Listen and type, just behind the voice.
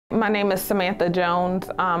My name is Samantha Jones.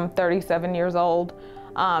 I'm 37 years old,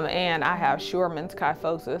 and I have Scheuermann's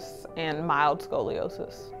kyphosis and mild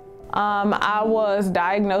scoliosis. I was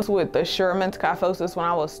diagnosed with the Scheuermann's kyphosis when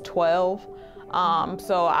I was 12.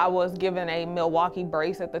 So I was given a Milwaukee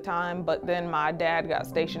brace at the time, but then my dad got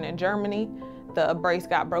stationed in Germany. The brace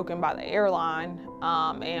got broken by the airline,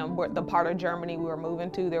 and the part of Germany we were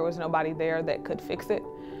moving to, there was nobody there that could fix it.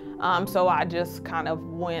 So I just kind of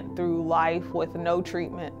went through life with no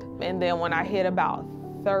treatment. And then when I hit about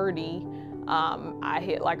 30, I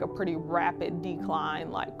hit like a pretty rapid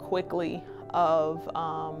decline, like quickly, of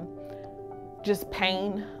just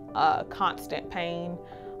pain, constant pain,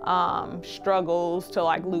 struggles to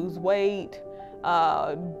like lose weight,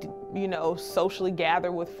 you know, socially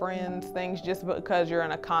gather with friends, things just because you're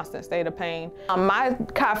in a constant state of pain. My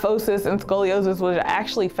kyphosis and scoliosis was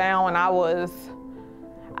actually found when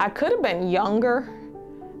I could have been younger.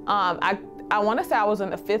 I want to say I was in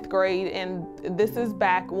the 5th grade, and this is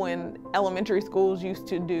back when elementary schools used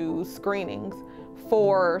to do screenings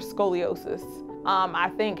for scoliosis. I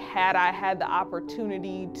think had I had the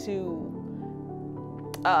opportunity to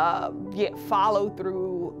get follow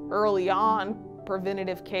through early on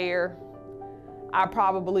preventative care, I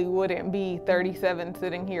probably wouldn't be 37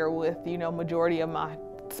 sitting here with, you know, majority of my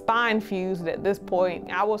spine fused at this point.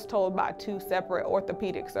 I was told by 2 separate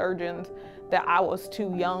orthopedic surgeons that I was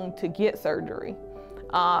too young to get surgery,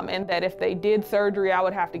 and that if they did surgery, I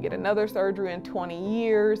would have to get another surgery in 20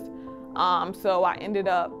 years. So I ended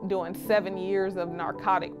up doing 7 years of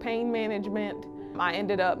narcotic pain management. I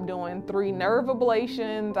ended up doing 3 nerve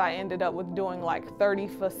ablations. I ended up with doing like 30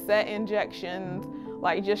 facet injections,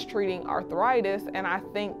 like just treating arthritis. And I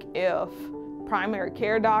think if primary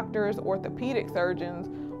care doctors, orthopedic surgeons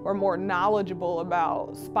were more knowledgeable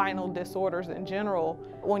about spinal disorders in general,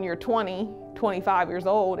 when you're 20, 25 years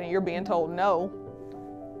old and you're being told no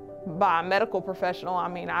by a medical professional, I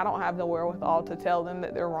mean, I don't have the wherewithal to tell them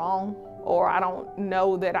that they're wrong, or I don't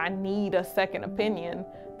know that I need a second opinion.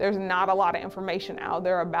 There's not a lot of information out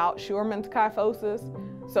there about Scheuermann's kyphosis.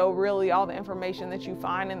 So really all the information that you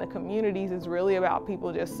find in the communities is really about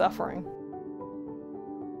people just suffering.